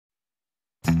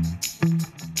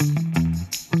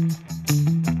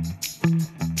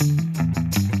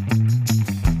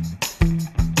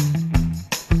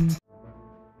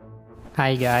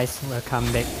Hi guys, welcome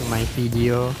back to my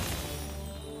video.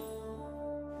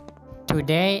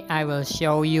 Today I will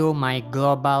show you my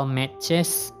global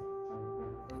matches.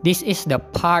 This is the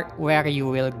part where you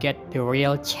will get the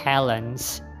real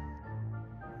challenge.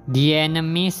 The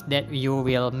enemies that you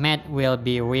will meet will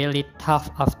be really tough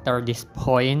after this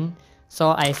point,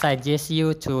 so I suggest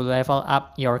you to level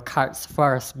up your cards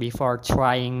first before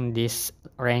trying this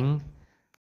rank.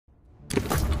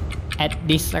 At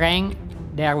this rank,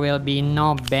 there will be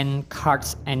no banned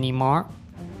cards anymore,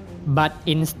 but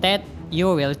instead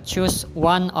you will choose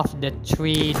one of the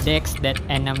 3 decks that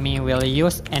enemy will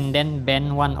use and then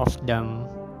ban one of them.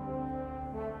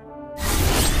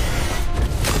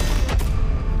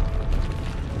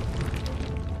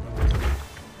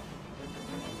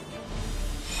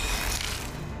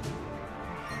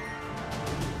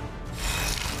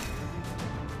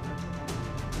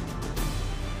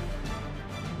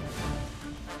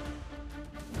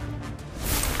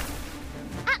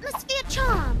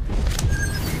 Charm.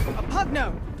 A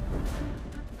Pugno.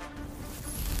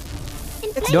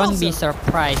 Don't be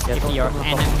surprised if your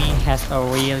enemy has a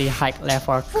really high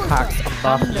level cards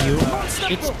above you.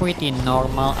 It's pretty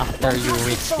normal after you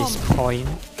reach this point.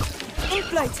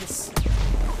 Inflatus.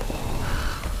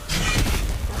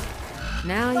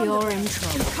 Now you're in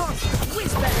trouble.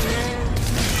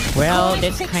 Well,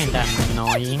 that's kinda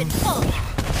annoying. A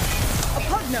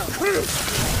Pugno.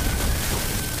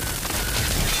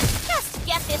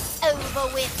 Get this over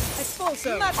with.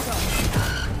 Expulso.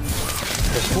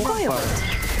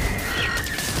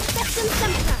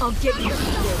 I'll get you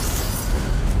this.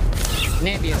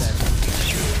 Nebula.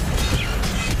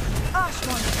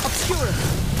 Ashmon. Obscura.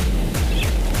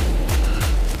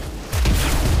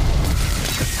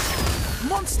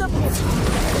 Monster Pit.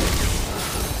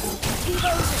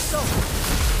 Evo's Assault.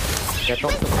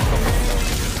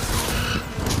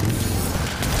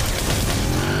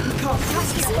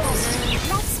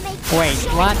 Wait,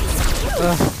 what?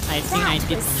 I think I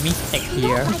did a mistake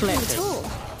here.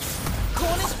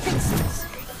 Cornish Pixies.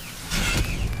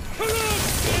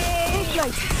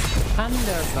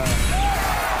 Thunderbird.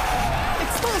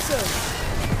 Expulso.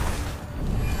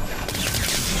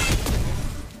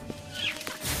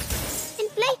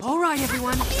 All right,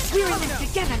 everyone. We're in this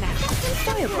together now.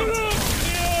 Firebolt.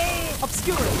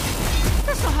 Obscura.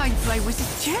 That's not how you play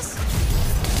Wizard's chess.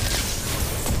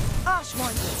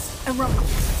 Ashwinders. And Runkle.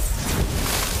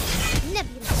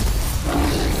 Nebula.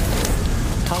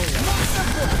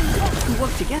 Monster We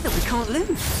work together, we can't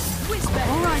lose. Whisper.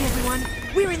 All right, everyone.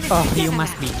 We're in this Oh, together you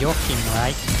must now. be joking,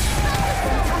 right?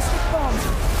 Fantastic Bomb.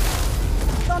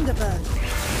 Thunderbird.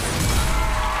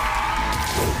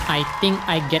 I think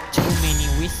I get too many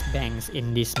whiz bangs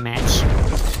in this match.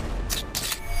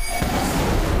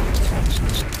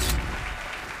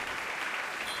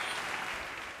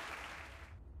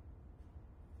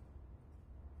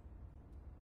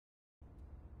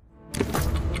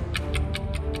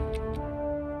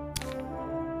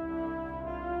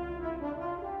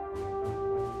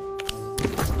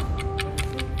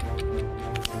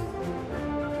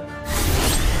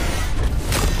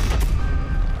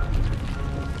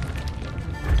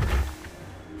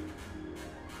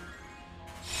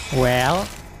 Well,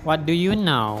 what do you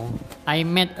know? I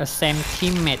met a same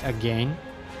teammate again.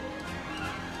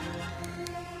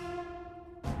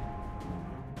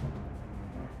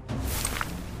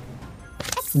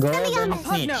 Golden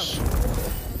Snitch.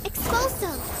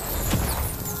 Expulso.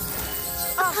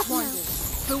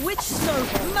 Ashwinders. Bewitched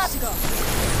Snowball. Matagon.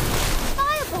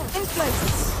 Fireball.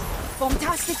 Inflatus.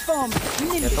 Fantastic Bomb.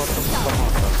 Nimbus.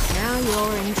 Now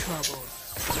you're in trouble.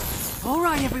 All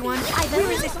right, everyone.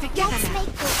 We're in this together now.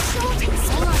 All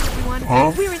right, everyone.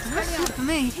 We're in this for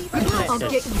me. I'll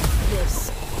get you this.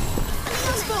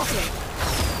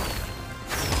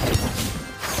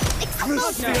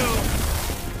 Expulso.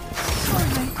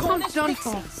 Cornish done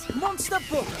Pixies. Monster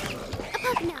Book.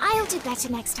 I'll do better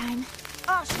next time.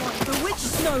 Ashwine. Bewitched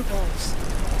Snowballs.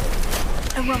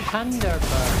 And Runkle.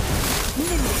 Thunderbird.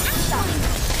 Nimbus.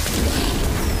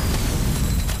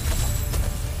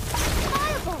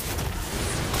 Fireball.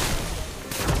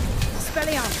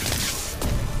 Spelliarmus.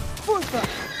 Wolfer.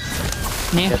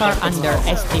 Never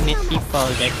underestimate people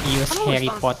that use Harry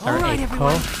Potter All right, echo.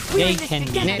 everyone. We're They in this can be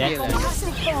together. deadly.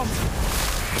 Fantastic Bomb.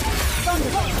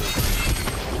 Thunderbird.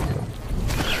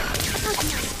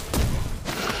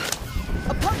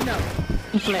 A Pugno.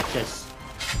 Fletches.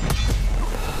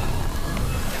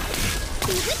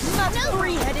 Not a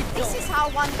three-headed dog. This is how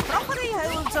one properly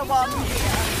holds a wand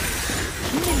here.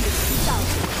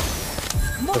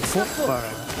 Monster Book.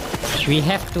 We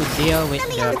have to deal with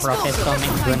the Professor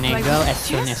McGonagall as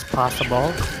soon as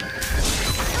possible.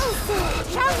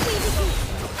 Shall we begin?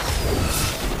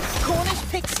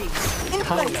 Pixies, in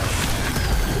place.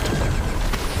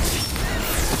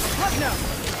 Pugno.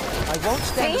 I won't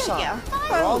stand aside.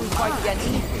 We're all who fight against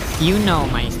evil. You know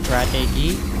my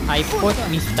strategy. I put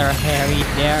Mr. Harry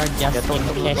there just in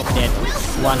case that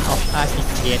one of us is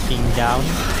getting down.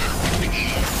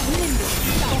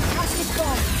 Fantastic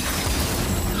bomb.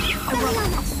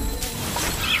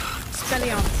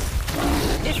 Spelliarmus.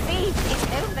 Defeat is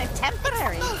only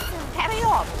temporary. Carry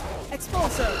on.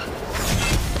 Expulso.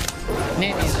 Pugno.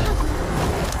 Next.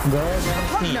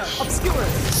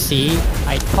 Obscurus. See,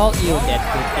 I told you that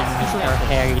putting Mr.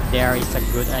 Harry there is a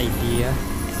good idea.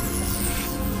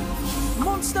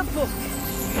 Monster book.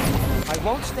 I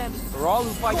won't stand. We're all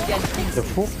who fight against evil. The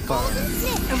football.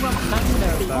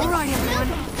 All right, everyone.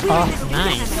 Oh,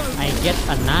 nice. I get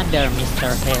another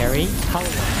Mr. Harry.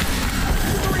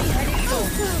 Three-headed bull.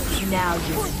 Now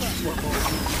you're in trouble.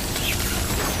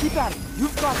 Keep at it.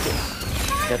 You've got this.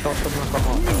 Fantastic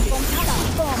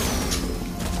bomb.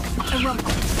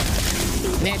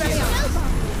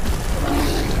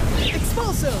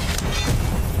 Expulso.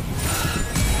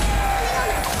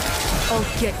 I'll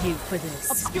get you for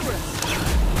this. Obscurus.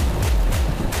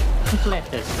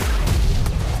 Letters.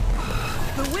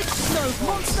 Bewitched snow.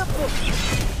 Monster book.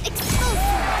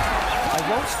 I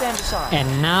won't stand aside.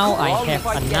 And now We're I all who have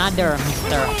fight against another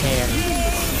Mr. Harry.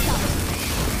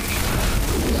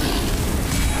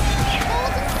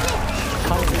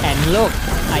 And look,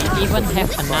 I even have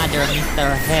another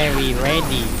Mr. Harry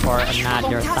ready for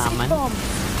another Fantastic summon. bomb.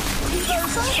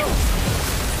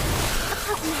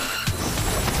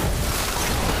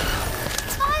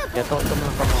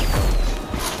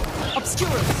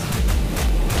 Obscurus.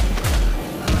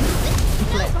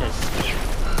 Letters.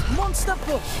 Monster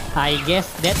book. I guess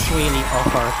that's really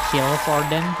overkill for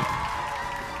them.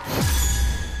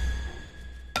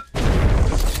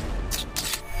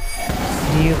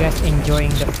 Do you guys enjoying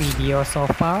the video so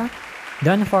far?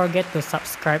 Don't forget to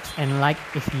subscribe and like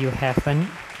if you haven't.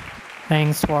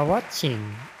 Thanks for watching,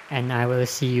 and I will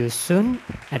see you soon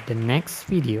at the next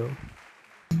video.